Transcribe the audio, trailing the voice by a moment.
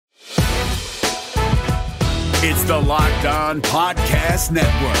It's the Locked On Podcast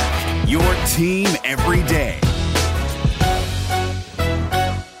Network, your team every day.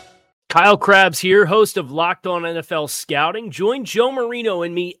 Kyle Krabs here, host of Locked On NFL Scouting. Join Joe Marino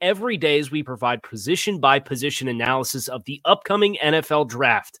and me every day as we provide position-by-position analysis of the upcoming NFL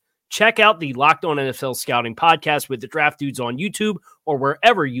Draft. Check out the Locked On NFL Scouting podcast with the Draft Dudes on YouTube or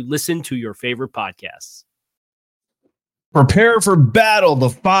wherever you listen to your favorite podcasts. Prepare for battle, the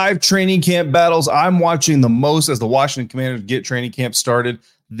 5 training camp battles I'm watching the most as the Washington Commanders get training camp started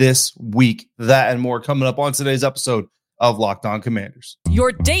this week. That and more coming up on today's episode of Locked On Commanders.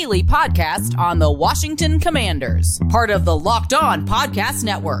 Your daily podcast on the Washington Commanders. Part of the Locked On Podcast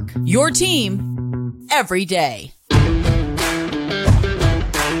Network. Your team every day.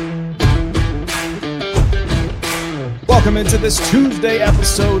 Welcome into this Tuesday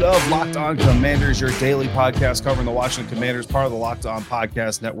episode of Locked On Commanders, your daily podcast covering the Washington Commanders, part of the Locked On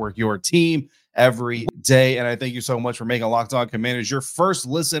Podcast Network, your team every day. And I thank you so much for making Locked On Commanders your first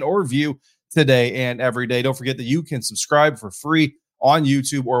listen or view today and every day. Don't forget that you can subscribe for free on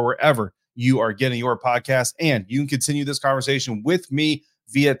YouTube or wherever you are getting your podcast. And you can continue this conversation with me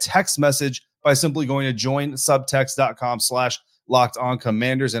via text message by simply going to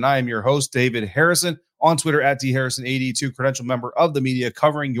joinsubtext.com/LockedOnCommanders. And I am your host, David Harrison, on Twitter at DHarrison82, credential member of the media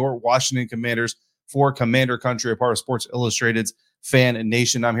covering your Washington Commanders for Commander Country, a part of Sports Illustrated's Fan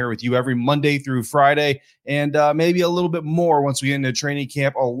Nation. I'm here with you every Monday through Friday, and maybe a little bit more once we get into training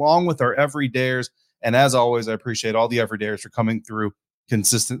camp, along with our everydayers. And as always, I appreciate all the everydayers for coming through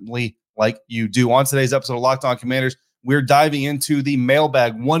consistently like you do. On today's episode of Locked On Commanders, we're diving into the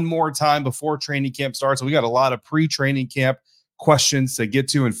mailbag one more time before training camp starts. So we got a lot of pre-training camp questions to get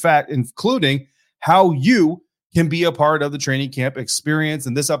to, in fact, including how you can be a part of the training camp experience.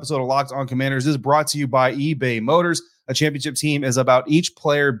 And this episode of Locked On Commanders is brought to you by eBay Motors. A championship team is about each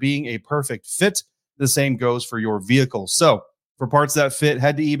player being a perfect fit. The same goes for your vehicle. So for parts that fit,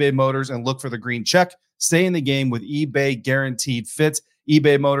 head to eBay Motors and look for the green check. Stay in the game with eBay Guaranteed Fit.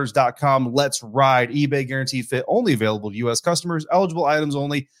 ebaymotors.com. Let's ride. eBay Guaranteed Fit only available to U.S. customers. Eligible items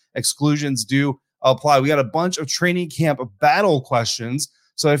only. Exclusions do apply. We got a bunch of training camp battle questions.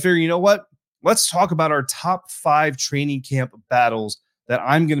 So I figure, you know what? Let's talk about our top 5 training camp battles that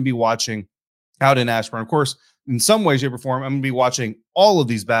I'm going to be watching out in Ashburn. Of course, in some way, shape, or form, I'm going to be watching all of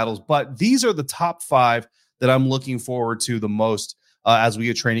these battles, but these are the top 5 that I'm looking forward to the most as we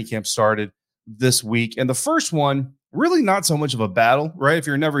get training camp started this week. And the first one, really not so much of a battle, right? If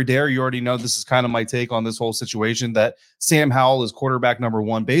you're never there, you already know this is kind of my take on this whole situation, that Sam Howell is quarterback number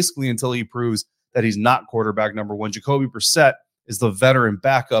 1, basically until he proves that he's not quarterback number 1. Jacoby Brissett is the veteran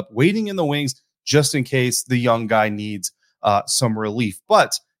backup waiting in the wings just in case the young guy needs some relief.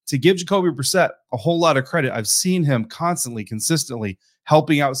 But to give Jacoby Brissett a whole lot of credit, I've seen him constantly, consistently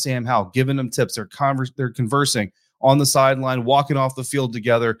helping out Sam Howell, giving him tips. They're conversing on the sideline, walking off the field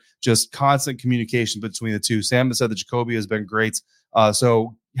together, just constant communication between the two. Sam has said that Jacoby has been great.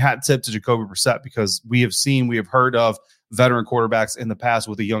 So hat tip to Jacoby Brissett, because we have heard of veteran quarterbacks in the past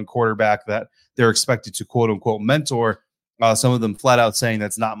with a young quarterback that they're expected to quote unquote mentor. Some of them flat out saying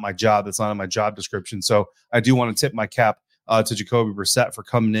that's not my job. That's not in my job description. So I do want to tip my cap to Jacoby Brissett for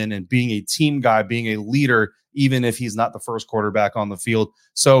coming in and being a team guy, being a leader, even if he's not the first quarterback on the field.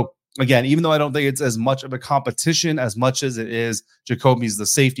 So again, even though I don't think it's as much of a competition as much as it is Jacoby's the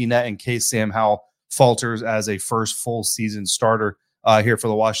safety net in case Sam Howell falters as a first full season starter here for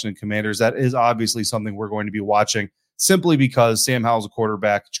the Washington Commanders, that is obviously something we're going to be watching, simply because Sam Howell's a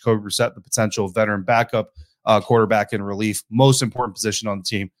quarterback, Jacoby Brissett, the potential veteran backup quarterback in relief, most important position on the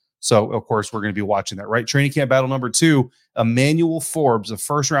team. So, of course, we're going to be watching that, right? Training camp battle number 2, Emmanuel Forbes, a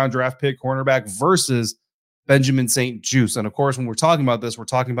first-round draft pick cornerback versus Benjamin St-Juste. And, of course, when we're talking about this, we're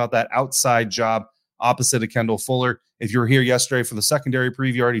talking about that outside job opposite of Kendall Fuller. If you were here yesterday for the secondary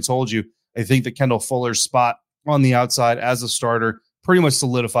preview, I already told you, I think that Kendall Fuller's spot on the outside as a starter pretty much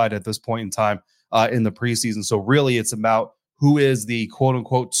solidified at this point in time in the preseason. So, really, it's about who is the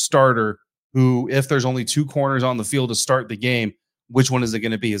quote-unquote starter who, if there's only 2 corners on the field to start the game, which one is it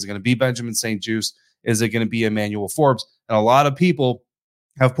going to be? Is it going to be Benjamin St-Juste? Is it going to be Emmanuel Forbes? And a lot of people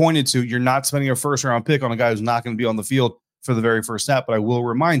have pointed to, you're not spending a first-round pick on a guy who's not going to be on the field for the very first snap. But I will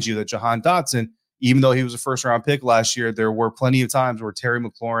remind you that Jahan Dotson, even though he was a first-round pick last year, there were plenty of times where Terry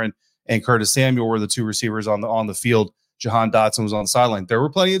McLaurin and Curtis Samuel were the 2 receivers on the field. Jahan Dotson was on the sideline. There were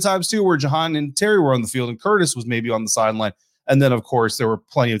plenty of times, too, where Jahan and Terry were on the field and Curtis was maybe on the sideline. And then, of course, there were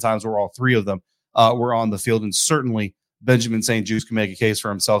plenty of times where all 3 of them were on the field. And certainly Benjamin St-Juste can make a case for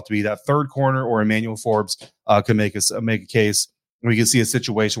himself to be that third corner, or Emmanuel Forbes can make a case. We can see a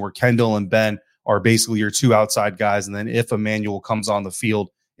situation where Kendall and Ben are basically your 2 outside guys. And then if Emmanuel comes on the field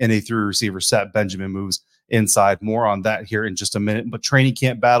in a 3 receiver set, Benjamin moves inside. More on that here in just a minute. But training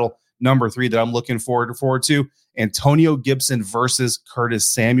camp battle number 3 that I'm looking forward to, Antonio Gibson versus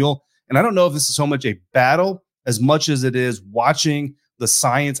Curtis Samuel. And I don't know if this is so much a battle as much as it is watching the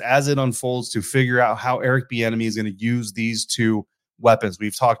science as it unfolds to figure out how Eric Bieniemy is going to use these two weapons.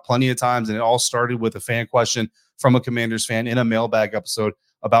 We've talked plenty of times, and it all started with a fan question from a Commanders fan in a mailbag episode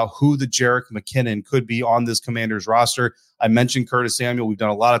about who the Jerick McKinnon could be on this Commanders roster. I mentioned Curtis Samuel. We've done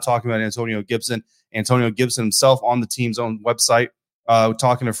a lot of talking about Antonio Gibson. Antonio Gibson himself on the team's own website,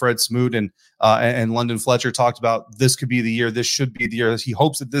 talking to Fred Smoot and London Fletcher, talked about this could be the year. This should be the year. He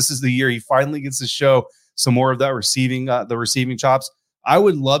hopes that this is the year he finally gets to show some more of that the receiving chops. I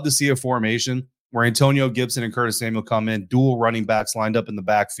would love to see a formation where Antonio Gibson and Curtis Samuel come in, dual running backs lined up in the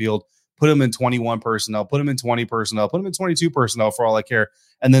backfield, put them in 21 personnel, put them in 20 personnel, put them in 22 personnel for all I care,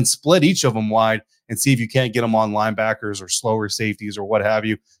 and then split each of them wide and see if you can't get them on linebackers or slower safeties or what have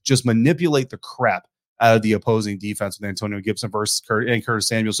you. Just manipulate the crap out of the opposing defense with Antonio Gibson versus Curtis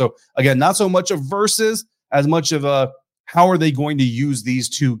Samuel. So again, not so much of versus as much of a how are they going to use these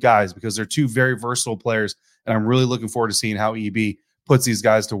two guys, because they're two very versatile players, and I'm really looking forward to seeing how EB puts these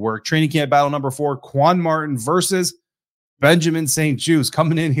guys to work. Training camp battle number 4, Quan Martin versus Benjamin St-Juste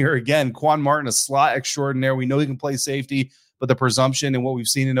coming in here again. Quan Martin, a slot extraordinaire. We know he can play safety, but the presumption and what we've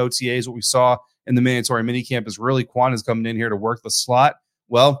seen in OTAs, what we saw in the mandatory minicamp is really Quan is coming in here to work the slot.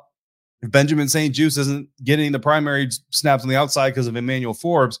 Well, if Benjamin St-Juste isn't getting the primary snaps on the outside because of Emmanuel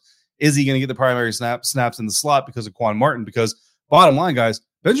Forbes, is he going to get the primary snaps in the slot because of Quan Martin? Because bottom line, guys,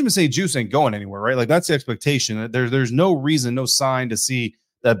 Benjamin St-Juste ain't going anywhere, right? Like, that's the expectation. There's no reason, no sign to see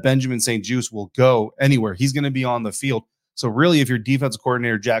that Benjamin St-Juste will go anywhere. He's going to be on the field. So really, if you're defensive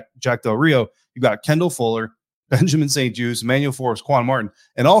coordinator Jack Del Rio, you've got Kendall Fuller, Benjamin St-Juste, Emmanuel Forbes, Quan Martin,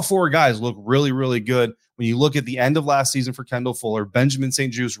 and all 4 guys look really, really good. When you look at the end of last season for Kendall Fuller, Benjamin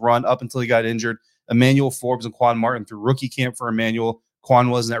St-Juste run up until he got injured, Emmanuel Forbes and Quan Martin through rookie camp for Emmanuel. Quan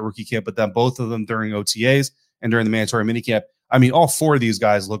wasn't at rookie camp, but then both of them during OTAs and during the mandatory minicamp. I mean, all 4 of these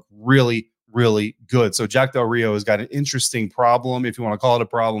guys look really, really good. So Jack Del Rio has got an interesting problem, if you want to call it a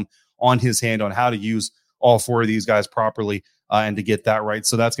problem, on his hand on how to use all 4 of these guys properly and to get that right.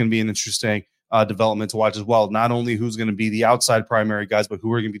 So that's going to be an interesting development to watch as well. Not only who's going to be the outside primary guys, but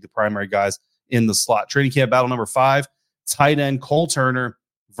who are going to be the primary guys in the slot. Training camp battle number 5, tight end Cole Turner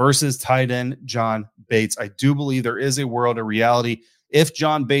versus tight end John Bates. I do believe there is a world of reality. If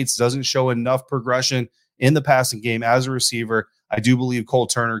John Bates doesn't show enough progression in the passing game as a receiver, I do believe Cole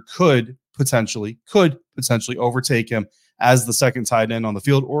Turner could potentially overtake him as the second tight end on the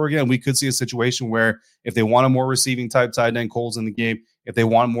field. Or again, we could see a situation where if they want a more receiving type tight end, Cole's in the game. If they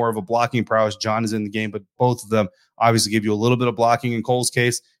want more of a blocking prowess, John is in the game. But both of them obviously give you a little bit of blocking in Cole's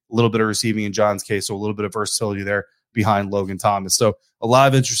case, a little bit of receiving in John's case. So a little bit of versatility there behind Logan Thomas. So a lot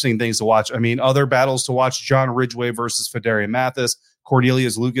of interesting things to watch. I mean, other battles to watch: John Ridgeway versus Fedarian Mathis,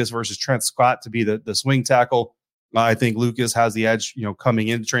 Cordelius Lucas versus Trent Scott to be the swing tackle. I think Lucas has the edge, coming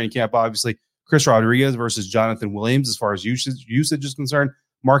into training camp, obviously. Chris Rodriguez versus Jonathan Williams as far as usage is concerned.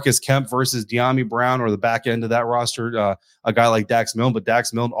 Marcus Kemp versus De'Ami Brown, or the back end of that roster, a guy like Dax Milne. But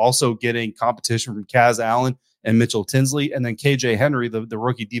Dax Milne also getting competition from Kaz Allen and Mitchell Tinsley. And then KJ Henry, the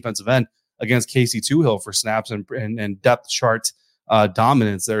rookie defensive end, against Casey Toohill for snaps and depth chart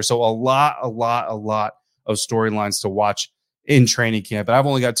dominance there. So a lot of storylines to watch in training camp. And I've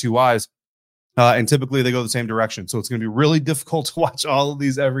only got 2 eyes. And typically they go the same direction. So it's going to be really difficult to watch all of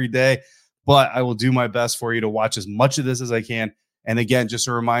these every day. But I will do my best for you to watch as much of this as I can. And again, just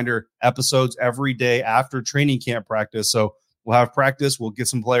a reminder, episodes every day after training camp practice. So we'll have practice. We'll get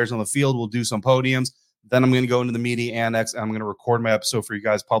some players on the field. We'll do some podiums. Then I'm going to go into the media annex, and I'm going to record my episode for you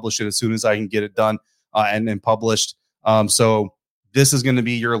guys, publish it as soon as I can get it done and published. So this is going to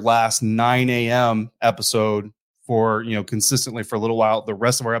be your last 9 a.m. episode for, consistently for a little while. The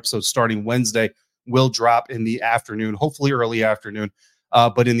rest of our episodes starting Wednesday will drop in the afternoon, hopefully early afternoon.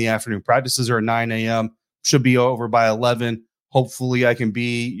 But in the afternoon, practices are at 9 a.m., should be over by 11. Hopefully I can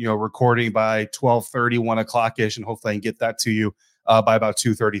be, recording by 12:30, 1 o'clock-ish, and hopefully I can get that to you by about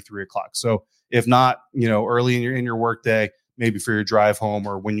 2:30, 3 o'clock. So if not, early in your work day, maybe for your drive home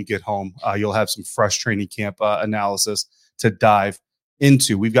or when you get home, you'll have some fresh training camp analysis to dive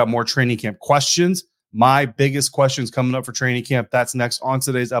into. We've got more training camp questions. My biggest questions coming up for training camp. That's next on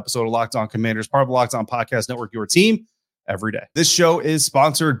today's episode of Locked On Commanders, part of the Locked On Podcast Network, your team every day. This show is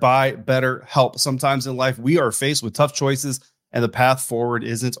sponsored by BetterHelp. Sometimes in life, we are faced with tough choices, and the path forward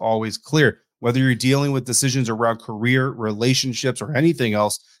isn't always clear. Whether you're dealing with decisions around career, relationships, or anything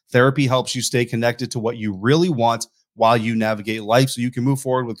else, therapy helps you stay connected to what you really want while you navigate life so you can move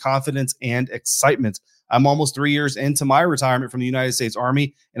forward with confidence and excitement. I'm almost 3 years into my retirement from the United States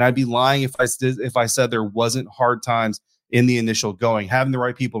Army, and I'd be lying if I said there wasn't hard times in the initial going. Having the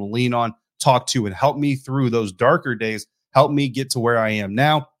right people to lean on, talk to, and help me through those darker days helped me get to where I am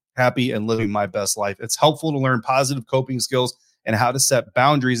now, happy and living my best life. It's helpful to learn positive coping skills and how to set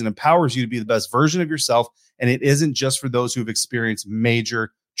boundaries, and empowers you to be the best version of yourself. And it isn't just for those who've experienced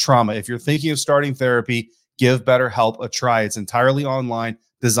major trauma. If you're thinking of starting therapy, give BetterHelp a try. It's entirely online,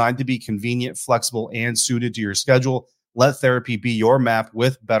 designed to be convenient, flexible, and suited to your schedule. Let therapy be your map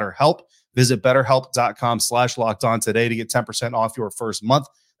with BetterHelp. Visit BetterHelp.com/lockedon today to get 10% off your first month.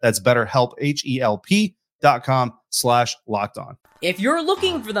 That's BetterHelp, HELP.com/lockedon. If you're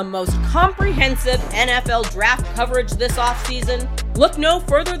looking for the most comprehensive NFL draft coverage this offseason, look no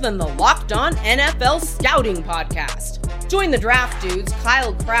further than the Locked On NFL Scouting Podcast. Join the draft dudes,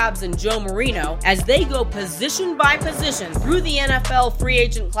 Kyle Krabs and Joe Marino, as they go position by position through the NFL free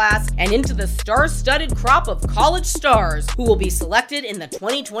agent class and into the star-studded crop of college stars who will be selected in the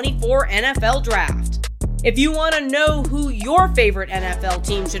 2024 NFL Draft. If you want to know who your favorite NFL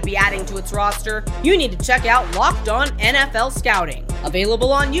team should be adding to its roster, you need to check out Locked On NFL Scouting,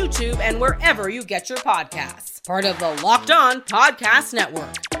 available on YouTube and wherever you get your podcasts. Part of the Locked On Podcast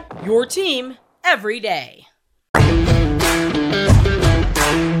Network, your team every day.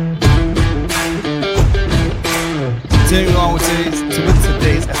 Continuing on with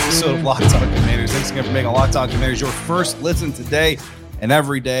today's episode of Locked On Commanders. Thanks again for making Locked On Commanders your first listen today and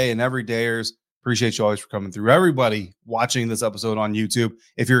every day and every dayers. Appreciate you always for coming through. Everybody watching this episode on YouTube,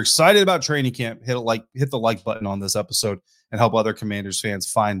 if you're excited about training camp, hit the like button on this episode and help other Commanders fans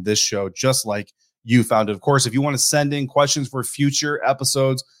find this show just like you found it. Of course, if you want to send in questions for future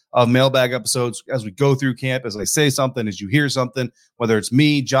episodes of mailbag episodes as we go through camp, as I say something, as you hear something, whether it's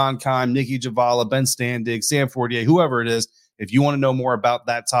me, John Keim, Nikki Javala, Ben Standig, Sam Fortier, whoever it is, if you want to know more about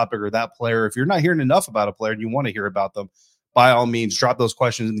that topic or that player, if you're not hearing enough about a player and you want to hear about them, by all means, drop those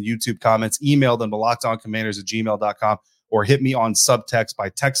questions in the YouTube comments, email them to lockedoncommanders@gmail.com, or hit me on subtext by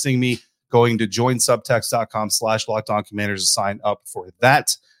texting me, going to joinsubtext.com/lockedoncommanders to sign up for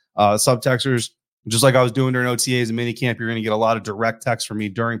that. Subtexters, just like I was doing during OTAs and minicamp, you're going to get a lot of direct text from me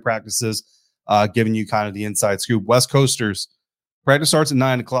during practices, giving you kind of the inside scoop. West Coasters, practice starts at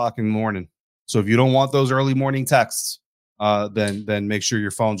 9 o'clock in the morning. So if you don't want those early morning texts, then make sure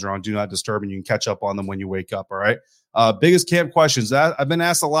your phones are on Do Not Disturb and you can catch up on them when you wake up, all right? Biggest camp questions that I've been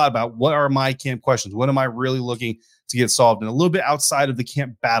asked a lot about. What are my camp questions? What am I really looking to get solved? And a little bit outside of the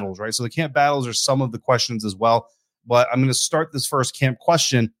camp battles, right? So the camp battles are some of the questions as well. But I'm going to start this first camp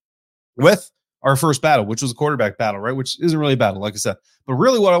question with our first battle, which was a quarterback battle, right? Which isn't really a battle, like I said. But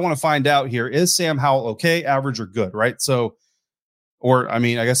really what I want to find out here is Sam Howell okay, average, or good, right? So, or I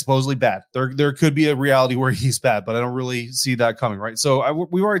mean, I guess supposedly bad. There could be a reality where he's bad, but I don't really see that coming, right? So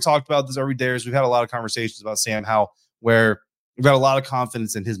we've already talked about this every day. We've had a lot of conversations about Sam Howell, where we've got a lot of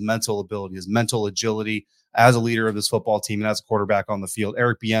confidence in his mental ability, his mental agility as a leader of this football team and as a quarterback on the field.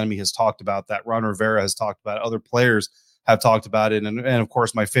 Eric Bieniemy has talked about that. Ron Rivera has talked about it. Other players have talked about it. And of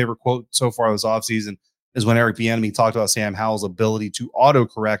course, my favorite quote so far this offseason is when Eric Bieniemy talked about Sam Howell's ability to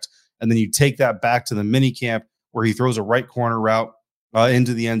autocorrect. And then you take that back to the mini camp where he throws a right corner route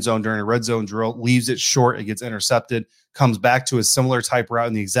into the end zone during a red zone drill, leaves it short, it gets intercepted, comes back to a similar type route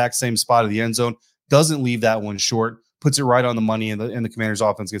in the exact same spot of the end zone, doesn't leave that one short, puts it right on the money, and the Commanders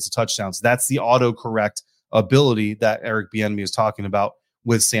offense gets a touchdown. So that's the autocorrect ability that Eric Bieniemy is talking about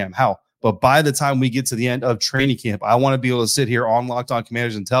with Sam Howell. But by the time we get to the end of training camp, I want to be able to sit here on Locked On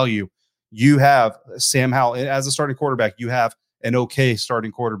Commanders and tell you, you have Sam Howell as a starting quarterback. You have an okay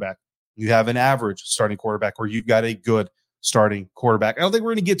starting quarterback. You have an average starting quarterback, or you've got a good starting quarterback. I don't think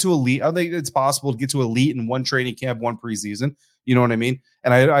we're going to get to elite. I don't think it's possible to get to elite in one training camp, one preseason. You know what I mean?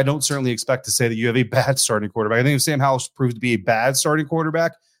 And I don't certainly expect to say that you have a bad starting quarterback. I think if Sam Howell proves to be a bad starting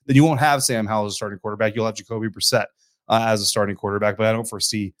quarterback, then you won't have Sam Howell as a starting quarterback. You'll have Jacoby Brissett as a starting quarterback, but I don't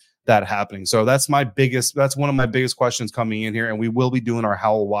foresee that happening. So that's one of my biggest questions coming in here. And we will be doing our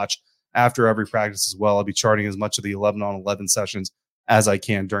Howell watch after every practice as well. I'll be charting as much of the 11-on-11 sessions as I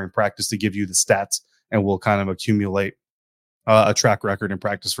can during practice to give you the stats, and we'll kind of accumulate a track record in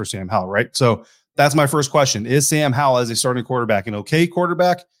practice for Sam Howell, right? So that's my first question. Is Sam Howell as a starting quarterback an okay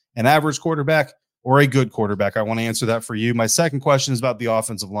quarterback, an average quarterback, or a good quarterback? I want to answer that for you. My second question is about the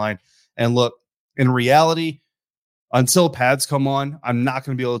offensive line. And look, in reality, until pads come on, I'm not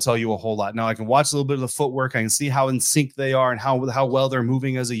going to be able to tell you a whole lot. Now, I can watch a little bit of the footwork. I can see how in sync they are and how well they're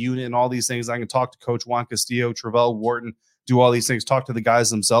moving as a unit and all these things. I can talk to Coach Juan Castillo, Travell Wharton, do all these things, talk to the guys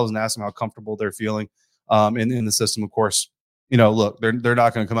themselves and ask them how comfortable they're feeling in the system. Of course, you know, look, they're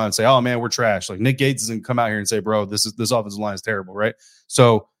not going to come out and say, oh man, we're trash. Like Nick Gates doesn't come out here and say, bro, this offensive line is terrible, right?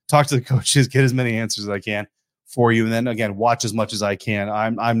 So talk to the coaches, get as many answers as I can for you. And then again, watch as much as I can.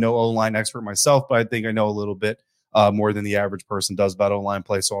 I'm no O-line expert myself, but I think I know a little bit more than the average person does about O-line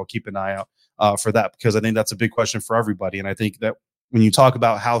play. So I'll keep an eye out for that, because I think that's a big question for everybody. And I think that when you talk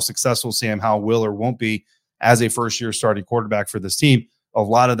about how successful Sam Howell will or won't be as a first-year starting quarterback for this team, a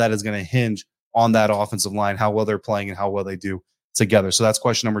lot of that is going to hinge on that offensive line, how well they're playing and how well they do together. So that's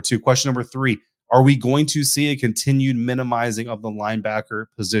question number 2. Question number 3, are we going to see a continued minimizing of the linebacker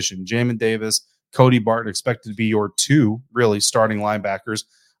position? Jamin Davis, Cody Barton expected to be your 2 really starting linebackers.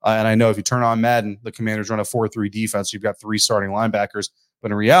 And I know if you turn on Madden, the Commanders run a 4-3 defense. You've got 3 starting linebackers.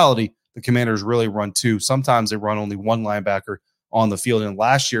 But in reality, the Commanders really run 2. Sometimes they run only 1 linebacker on the field. And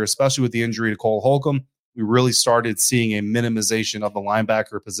last year, especially with the injury to Cole Holcomb, we really started seeing a minimization of the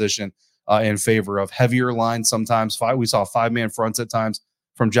linebacker position in favor of heavier lines. Sometimes we saw 5-man fronts at times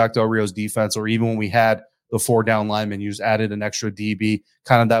from Jack Del Rio's defense, or even when we had the 4 down linemen, you just added an extra DB,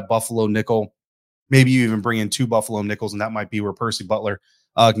 kind of that Buffalo nickel. Maybe you even bring in 2 Buffalo nickels, and that might be where Percy Butler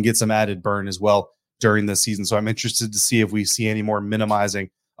can get some added burn as well during this season. So I'm interested to see if we see any more minimizing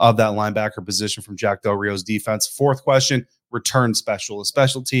of that linebacker position from Jack Del Rio's defense. 4th question, return special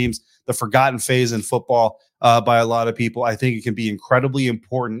teams, the forgotten phase in football by a lot of people. I think it can be incredibly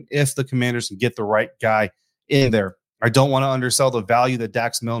important if the Commanders can get the right guy in there. I don't want to undersell the value that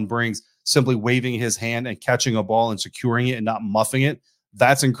Dax Milne brings, simply waving his hand and catching a ball and securing it and not muffing it.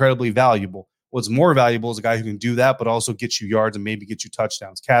 That's incredibly valuable. What's more valuable is a guy who can do that, but also get you yards and maybe get you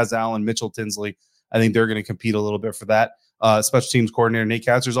touchdowns. Kaz Allen, Mitchell Tinsley, I think they're going to compete a little bit for that. Special teams coordinator Nate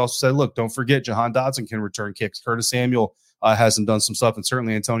Katzer's also said, look, don't forget Jahan Dotson can return kicks. Curtis Samuel hasn't done some stuff, and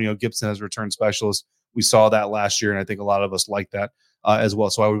certainly Antonio Gibson has returned specialist. We saw that last year, and I think a lot of us like that as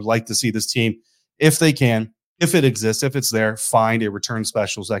well. So I would like to see this team, if they can, if it exists, if it's there, find a return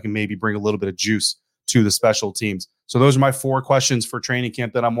specialist that can maybe bring a little bit of juice to the special teams. So those are my 4 questions for training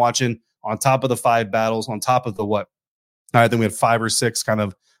camp that I'm watching, on top of the 5 battles, on top of the what? I think we had 5 or 6 kind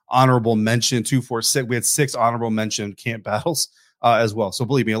of honorable mention, 2, 4, 6. We had 6 honorable mention camp battles as well. So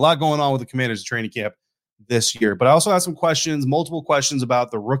believe me, a lot going on with the Commanders at training camp this year. But I also have some questions, multiple questions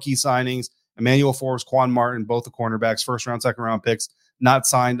about the rookie signings. Emmanuel Forbes, Quan Martin, both the cornerbacks, 1st round, 2nd round picks, not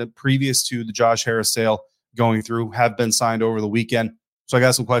signed previous to the Josh Harris sale going through, have been signed over the weekend. So I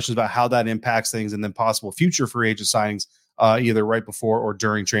got some questions about how that impacts things, and then possible future free agent signings either right before or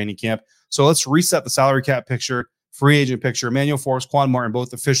during training camp. So let's reset the salary cap picture, free agent picture. Emmanuel Forbes, Quan Martin,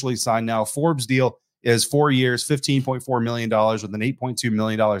 both officially signed now. Forbes' deal is 4 years, $15.4 million with an $8.2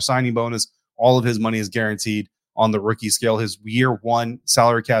 million signing bonus. All of his money is guaranteed on the rookie scale. His year 1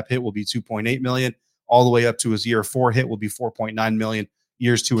 salary cap hit will be $2.8 million, all the way up to his year 4 hit will be $4.9 million.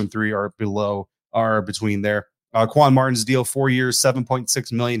 Years 2 and 3 are between there. Quan Martin's deal, 4 years,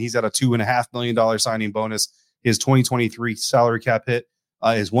 $7.6 million. He's at a $2.5 million signing bonus. His 2023 salary cap hit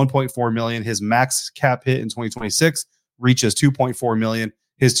is $1.4 million. His max cap hit in 2026 reaches $2.4 million.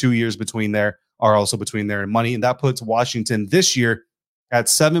 His 2 years between there are also between there in money. And that puts Washington this year at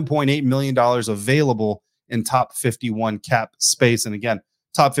 $7.8 million available in top 51 cap space. And again,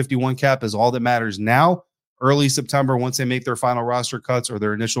 top 51 cap is all that matters now. Early September, once they make their final roster cuts, or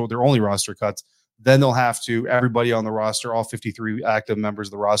their only roster cuts, then they'll have to, everybody on the roster, all 53 active members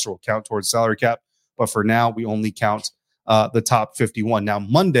of the roster will count towards salary cap. But for now, we only count the top 51. Now,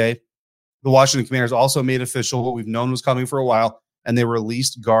 Monday, the Washington Commanders also made official what we've known was coming for a while, and they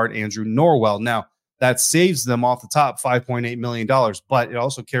released guard Andrew Norwell. Now, that saves them off the top $5.8 million, but it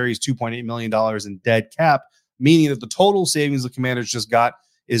also carries $2.8 million in dead cap, meaning that the total savings the Commanders just got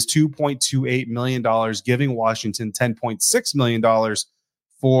is $2.28 million, giving Washington $10.6 million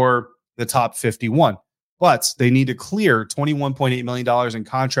for the top 51. But they need to clear $21.8 million in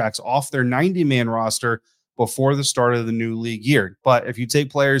contracts off their 90-man roster before the start of the new league year. But if you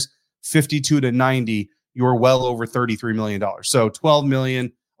take players 52 to 90, you're well over $33 million. So $12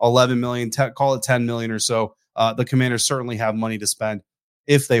 million, $11 million, call it $10 million or so. The Commanders certainly have money to spend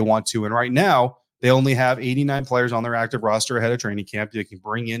if they want to. And right now, they only have 89 players on their active roster ahead of training camp. They can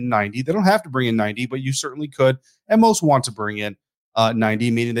bring in 90. They don't have to bring in 90, but you certainly could. And most want to bring in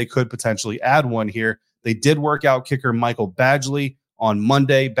 90, meaning they could potentially add one here. They did work out kicker Michael Badgley on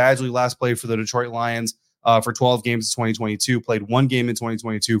Monday. Badgley last played for the Detroit Lions for 12 games in 2022, played 1 game in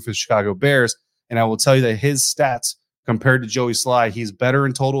 2022 for the Chicago Bears. And I will tell you that his stats compared to Joey Sly, he's better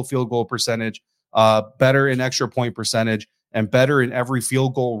in total field goal percentage, better in extra point percentage, and better in every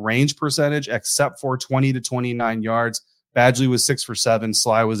field goal range percentage except for 20 to 29 yards. Badgley was 6 for 7.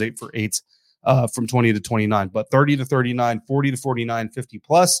 Sly was 8 for 8 from 20 to 29. But 30 to 39, 40 to 49, 50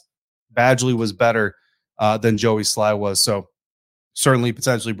 plus, Badgley was better than Joey Sly was. So certainly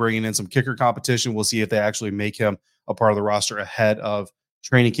potentially bringing in some kicker competition. We'll see if they actually make him a part of the roster ahead of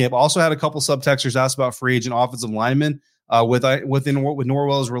training camp. Also had a couple subtexters asked about free agent offensive linemen. With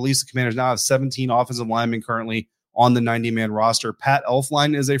Norwell's release, the Commanders now have 17 offensive linemen currently on the 90-man roster. Pat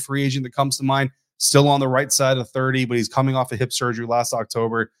Elflein is a free agent that comes to mind, still on the right side of 30, but he's coming off a hip surgery last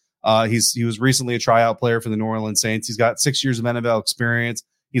October. He was recently a tryout player for the New Orleans Saints. He's got 6 years of NFL experience.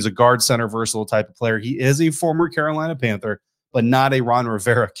 He's a guard center versatile type of player. He is a former Carolina Panther, but not a Ron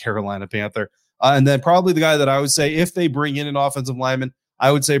Rivera Carolina Panther. And then probably the guy that I would say, if they bring in an offensive lineman,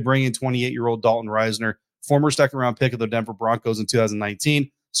 I would say bring in 28-year-old Dalton Reisner, former second-round pick of the Denver Broncos in 2019,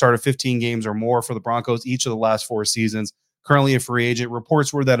 started 15 games or more for the Broncos each of the last 4 seasons. Currently a free agent.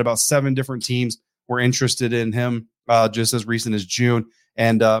 Reports were that about 7 different teams were interested in him just as recent as June.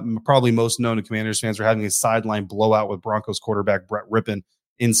 And probably most known to Commanders fans for having a sideline blowout with Broncos quarterback Brett Rippon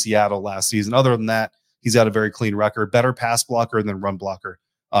in Seattle last season. Other than that, he's got a very clean record, better pass blocker than run blocker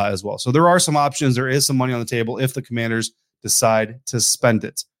as well. So there are some options. There is some money on the table if the Commanders decide to spend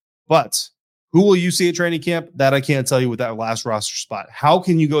it. But who will you see at training camp? That I can't tell you with that last roster spot. How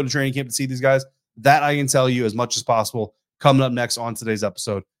can you go to training camp to see these guys? That I can tell you as much as possible coming up next on today's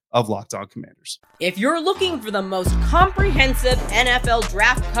episode of Locked On Commanders. If you're looking for the most comprehensive NFL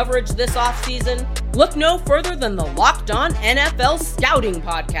draft coverage this offseason, look no further than the Locked On NFL Scouting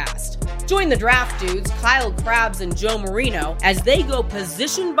Podcast. Join the draft dudes, Kyle Krabs and Joe Marino, as they go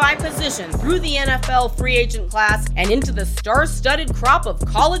position by position through the NFL free agent class and into the star-studded crop of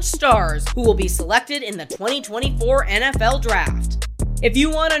college stars who will be selected in the 2024 NFL Draft. If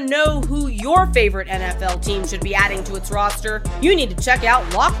you want to know who your favorite NFL team should be adding to its roster, you need to check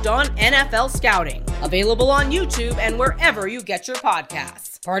out Locked On NFL Scouting, available on YouTube and wherever you get your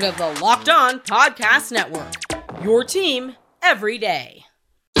podcasts. Part of the Locked On Podcast Network, your team every day.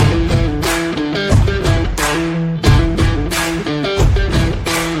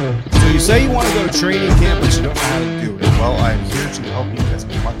 So you say you want to go to training camp, but you don't know how to do it. Well, I'm here to help you as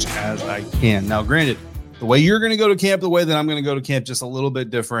much as I can. Now, granted, the way you're going to go to camp, the way that I'm going to go to camp, just a little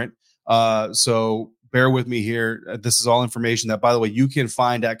bit different. So bear with me here. This is all information that, by the way, you can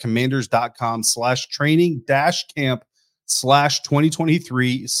find at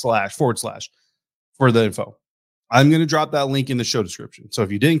commanders.com/training-camp/2023/ for the info. I'm going to drop that link in the show description. So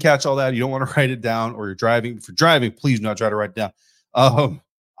if you didn't catch all that, you don't want to write it down, or you're driving. If you're driving, please do not try to write it down.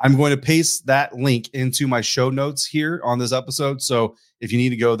 I'm going to paste that link into my show notes here on this episode. So if you need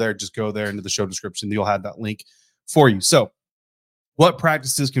to go there, just go there into the show description. You'll have that link for you. So what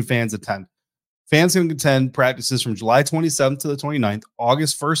practices can fans attend? Fans can attend practices from July 27th to the 29th,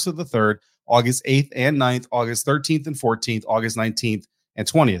 August 1st to the 3rd, August 8th and 9th, August 13th and 14th, August 19th and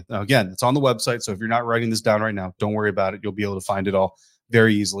 20th. Now, again, it's on the website. So if you're not writing this down right now, don't worry about it. You'll be able to find it all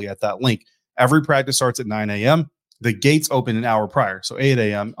very easily at that link. Every practice starts at 9 a.m. The gates open an hour prior, so 8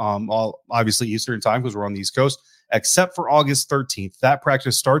 a.m., all obviously Eastern time because we're on the East Coast, except for August 13th. That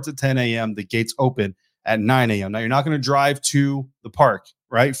practice starts at 10 a.m. The gates open at 9 a.m. Now, you're not going to drive to the park,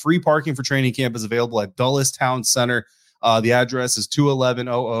 right? Free parking for training camp is available at Dulles Town Center. The address is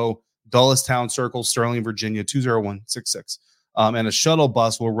 21100 Dulles Town Circle, Sterling, Virginia, 20166. And a shuttle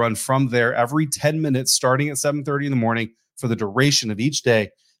bus will run from there every 10 minutes starting at 7:30 in the morning for the duration of each day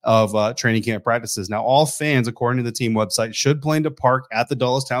of training camp practices. Now, all fans, according to the team website, should plan to park at the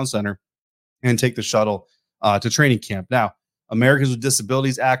Dulles Town Center and take the shuttle to training camp. Now, Americans with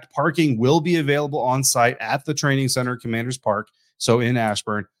Disabilities Act parking will be available on site at the training center, Commanders Park, so in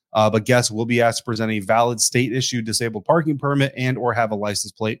Ashburn. But guests will be asked to present a valid state-issued disabled parking permit and or have a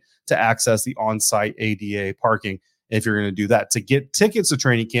license plate to access the on-site ADA parking if you're going to do that. To get tickets to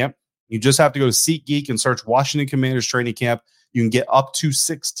training camp, you just have to go to SeatGeek and search Washington Commanders Training Camp. You can get up to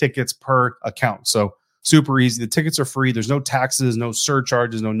 6 tickets per account. So super easy. The tickets are free. There's no taxes, no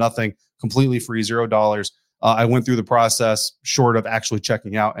surcharges, no nothing. Completely free, $0. I went through the process short of actually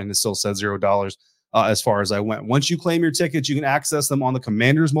checking out, and it still said $0 as far as I went. Once you claim your tickets, you can access them on the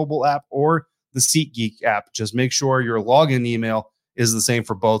Commanders mobile app or the SeatGeek app. Just make sure your login email is the same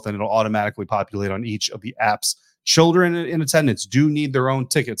for both, and it'll automatically populate on each of the apps. Children in attendance do need their own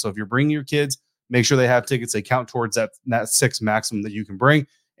tickets. So if you're bringing your kids, make sure they have tickets. They count towards that 6 maximum that you can bring,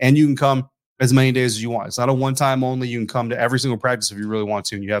 and you can come as many days as you want. It's not a one-time only. You can come to every single practice if you really want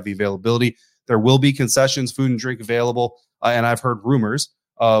to, and you have the availability. There will be concessions, food and drink available, and I've heard rumors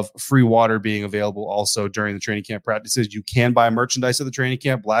of free water being available also during the training camp practices. You can buy merchandise at the training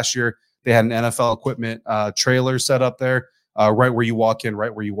camp. Last year, they had an NFL equipment trailer set up there right where you walk in,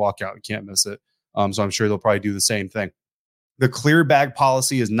 right where you walk out. You can't miss it. So I'm sure they'll probably do the same thing. The clear bag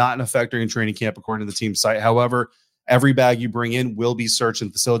policy is not in effect during training camp, according to the team site. However, every bag you bring in will be searched in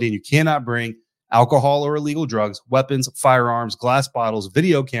the facility, and you cannot bring alcohol or illegal drugs, weapons, firearms, glass bottles,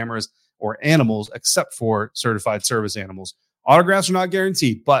 video cameras, or animals, except for certified service animals, Autographs are not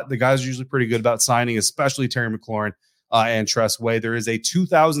guaranteed, but the guys are usually pretty good about signing, especially Terry McLaurin and Tress Way. There is a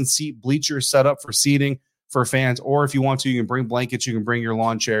 2,000-seat bleacher set up for seating for fans, or if you want to, you can bring blankets, you can bring your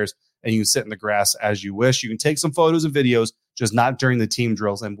lawn chairs, and you can sit in the grass as you wish. You can take some photos and videos, just not during the team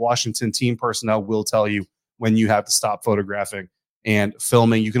drills, and Washington team personnel will tell you when you have to stop photographing and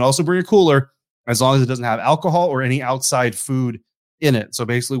filming. You can also bring a cooler as long as it doesn't have alcohol or any outside food in it. So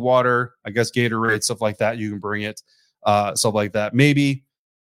basically water, I guess Gatorade, stuff like that. You can bring it, stuff like that. Maybe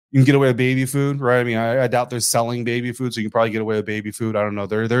you can get away with baby food, right? I mean, I doubt they're selling baby food, so you can probably get away with baby food. I don't know.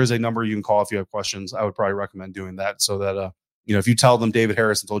 There is a number you can call if you have questions. I would probably recommend doing that so that, if you tell them David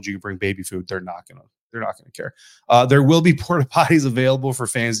Harrison told you to bring baby food, they're not gonna care. There will be porta potties available for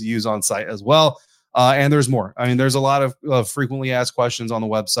fans to use on site as well. And there's more. I mean, there's a lot of frequently asked questions on the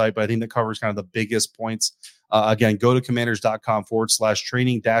website, but I think that covers kind of the biggest points. Again, go to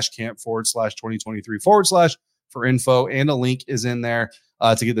commanders.com/training-camp/2023/ for info, and a link is in there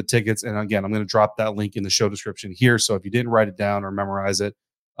to get the tickets. And again, I'm going to drop that link in the show description here. So if you didn't write it down or memorize it,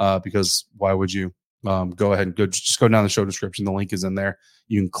 because why would you? Go ahead and just go down the show description. The link is in there.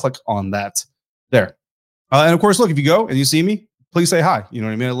 You can click on that there. And of course, look, if you go and you see me, please say hi. You know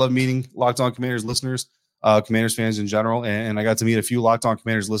what I mean? I love meeting Locked On Commanders listeners, Commanders fans in general. And I got to meet a few Locked On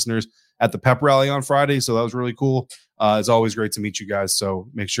Commanders listeners at the pep rally on Friday. So that was really cool. It's always great to meet you guys. So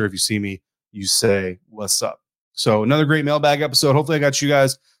make sure if you see me, you say, what's up? So another great mailbag episode. Hopefully I got you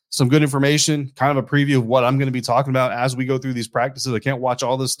guys some good information, kind of a preview of what I'm going to be talking about as we go through these practices. I can't watch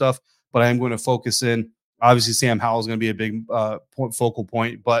all this stuff, but I am going to focus in. Obviously, Sam Howell is going to be a big focal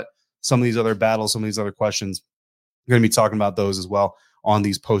point, but some of these other battles, some of these other questions, we're going to be talking about those as well on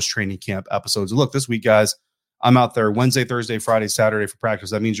these post-training camp episodes. And look, this week, guys, I'm out there Wednesday, Thursday, Friday, Saturday for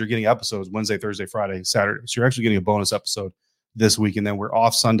practice. That means you're getting episodes Wednesday, Thursday, Friday, Saturday. So you're actually getting a bonus episode this week, and then we're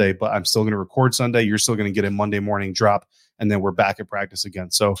off Sunday, but I'm still going to record Sunday. You're still going to get a Monday morning drop, and then we're back at practice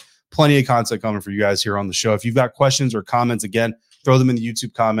again. So plenty of content coming for you guys here on the show. If you've got questions or comments, again, throw them in the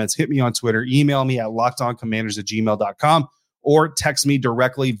YouTube comments, hit me on Twitter, email me at lockedoncommanders@gmail.com, or text me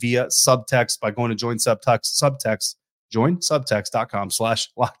directly via subtext by going to join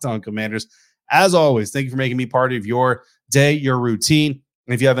subtext.com/lockedoncommanders. As always, thank you for making me part of your day, your routine.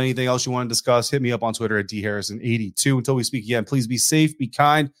 And if you have anything else you want to discuss, hit me up on Twitter at dharrison82. Until we speak again, please be safe, be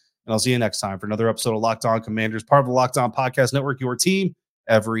kind, and I'll see you next time for another episode of Locked On Commanders, part of the Locked On Podcast Network, your team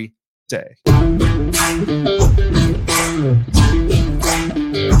every day.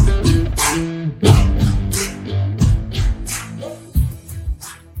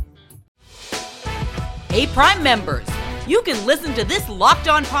 Hey, Prime members, you can listen to this Locked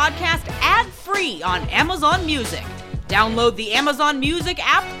On podcast ad-free on Amazon Music. Download the Amazon Music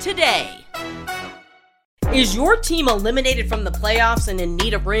app today. Is your team eliminated from the playoffs and in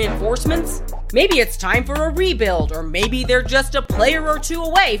need of reinforcements? Maybe it's time for a rebuild, or maybe they're just a player or two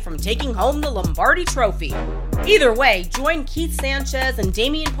away from taking home the Lombardi Trophy. Either way, join Keith Sanchez and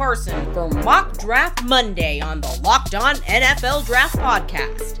Damian Parson for Mock Draft Monday on the Locked On NFL Draft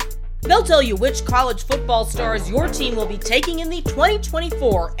Podcast. They'll tell you which college football stars your team will be taking in the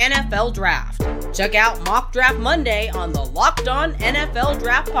 2024 NFL Draft. Check out Mock Draft Monday on the Locked On NFL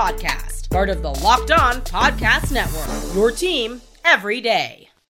Draft Podcast, part of the Locked On Podcast Network, your team every day.